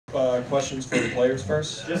questions for the players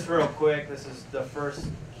first? Just real quick, this is the first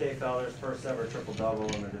Felder's first ever triple-double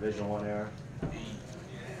in the Division I era.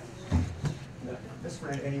 This for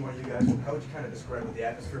any one of you guys, how would you kind of describe what the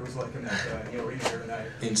atmosphere was like in that arena here tonight?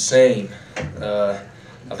 Insane.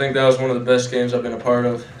 I think that was one of the best games I've been a part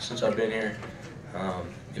of since I've been here.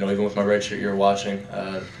 Even with my redshirt year watching,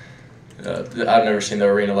 I've never seen the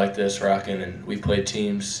arena like this rocking. And we played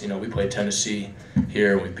teams. We played Tennessee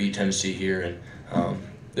here, and we beat Tennessee here, and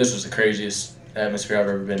this was the craziest atmosphere I've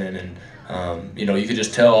ever been in. And you could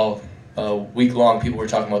just tell week long people were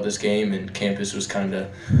talking about this game, and campus was kind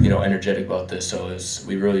of energetic about this. So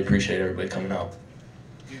we really appreciate everybody coming out.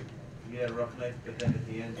 You had a rough night, but then at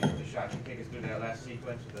the end, the shot. Can you take us through that last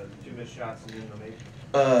sequence with the 2 missed shots and then the make?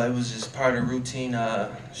 It was just part of the routine.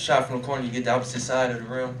 Shot from the corner, you get the opposite side of the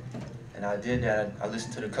rim, and I did that. I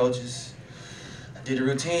listened to the coaches. I did the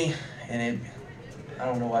routine, and I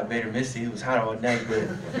don't know why Bader missed it. It was hot all night, but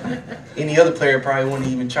any other player probably wouldn't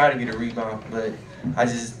even try to get a rebound. But I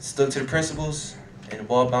just stuck to the principles, and the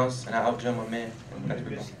ball bounced, and I outjumped my man. When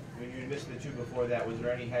you missed the 2 before that, was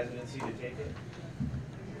there any hesitancy to take it?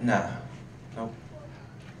 Nah, nope.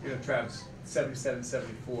 Travis,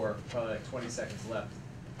 77-74, probably like 20 seconds left.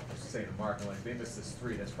 I was saying to Mark, they missed this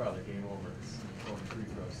 3, that's probably game over. It's going free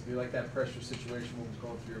throws. Do you like that pressure situation? What was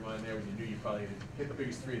going through your mind there when you knew you probably hit the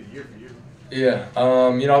biggest 3 of the year for you? Yeah,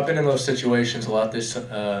 I've been in those situations a lot this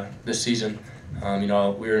season. We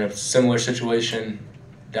were in a similar situation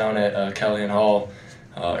down at Callahan Hall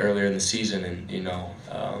earlier in the season, and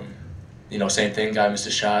same thing. Guy missed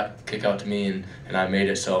a shot, kick out to me, and I made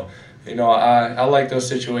it. So, I like those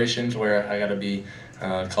situations where I got to be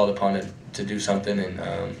called upon to do something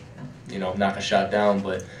and knock a shot down.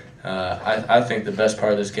 But I think the best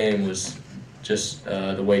part of this game was just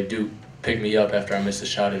the way Duke picked me up after I missed a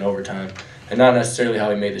shot in overtime. And not necessarily how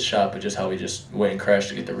he made the shot, but just how he just went and crashed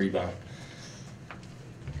to get the rebound.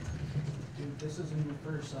 Dude, this isn't your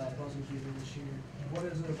first buzzer beater this year. What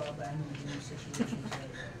is it about the end of the game situations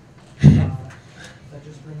that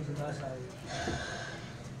just brings the best out of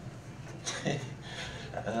you?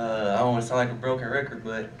 I don't want to sound like a broken record,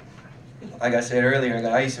 but like I said earlier, I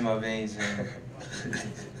got ice in my veins, and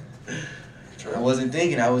I wasn't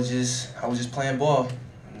thinking. I was just playing ball,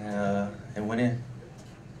 and went in.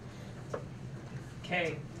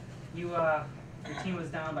 Okay, your team was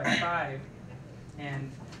down by 5,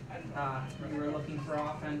 and you were looking for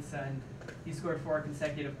offense, and you scored 4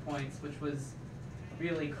 consecutive points, which was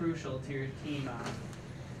really crucial to your team.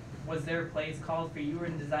 Was there plays called for you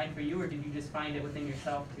and designed for you, or did you just find it within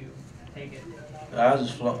yourself to take it? I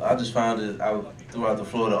just found it out throughout the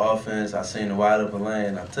floor of the offense. I seen the wide open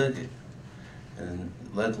lane, I took it, and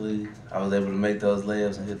luckily I was able to make those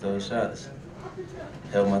layups and hit those shots.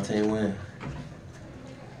 Helped my team win.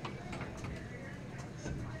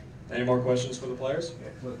 Any more questions for the players?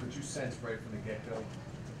 Yeah, look, but you sensed right from the get-go,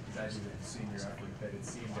 as you had seen your effort, that it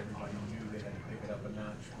seemed everybody knew they had to pick it up a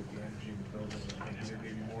notch with the energy in the building, and did it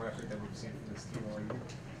maybe more effort than we've seen from this team all year?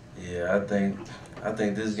 Yeah, I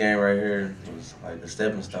think this game right here was like a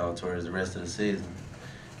stepping stone towards the rest of the season.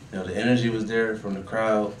 The energy was there from the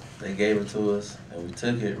crowd. They gave it to us, and we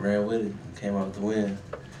took it, ran with it, and came out with the win.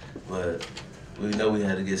 But we know we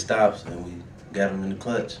had to get stops, and we got them in the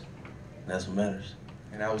clutch. That's what matters.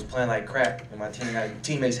 And I was playing like crap, and my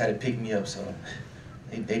teammates had to pick me up, so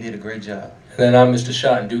they did a great job. And then I missed a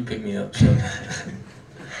shot, and Duke picked me up. So. Talk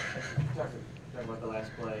about the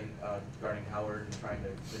last play guarding Howard and trying to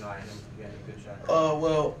deny him getting a good shot.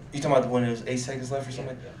 Well, you talking about the one that was 8 seconds left or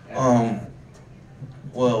something? Yeah.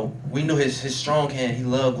 Well, we knew his strong hand, he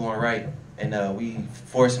loved going right, and we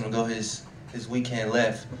forced him to go his weak hand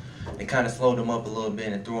left. It kind of slowed him up a little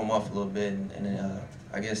bit and threw him off a little bit, and then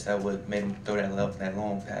I guess that would made him throw that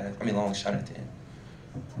long shot at the end.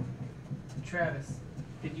 Travis,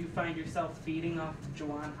 did you find yourself feeding off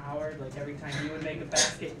Juwan Howard? Like every time you would make a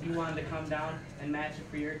basket, you wanted to come down and match it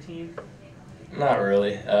for your team? Not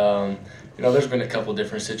really. There's been a couple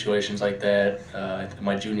different situations like that.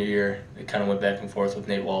 My junior year, it kind of went back and forth with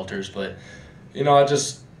Nate Walters, but I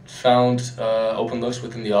just found open looks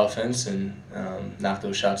within the offense and knocked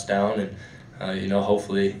those shots down. And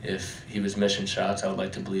hopefully, if he was missing shots, I would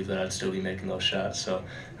like to believe that I'd still be making those shots. So,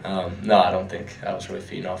 no, I don't think I was really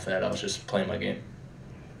feeding off that. I was just playing my game.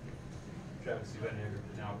 Travis, you've been here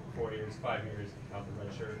now for 4 years, 5 years out the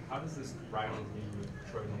red shirt. How does this rivalry with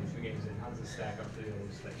Detroit only 2 games in? How does this stack up to the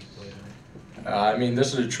others that you played in?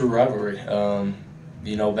 This is a true rivalry.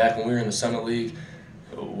 Back when we were in the Summit League,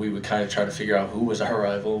 we would kind of try to figure out who was our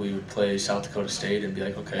rival. We would play South Dakota State and be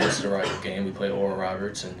like, okay, this is a rival game. We play Oral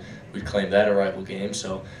Roberts, and we'd claim that a rival game.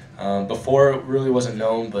 So before it really wasn't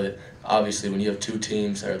known, but obviously when you have two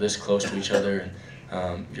teams that are this close to each other,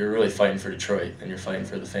 and you're really fighting for Detroit, and you're fighting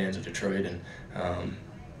for the fans of Detroit, and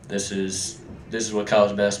this is what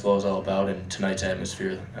college basketball is all about, and tonight's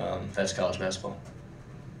atmosphere, that's college basketball.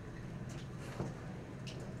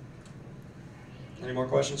 Any more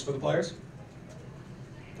questions for the players?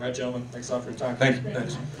 All right, gentlemen, thanks a lot for your time. Thank you.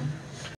 Thanks.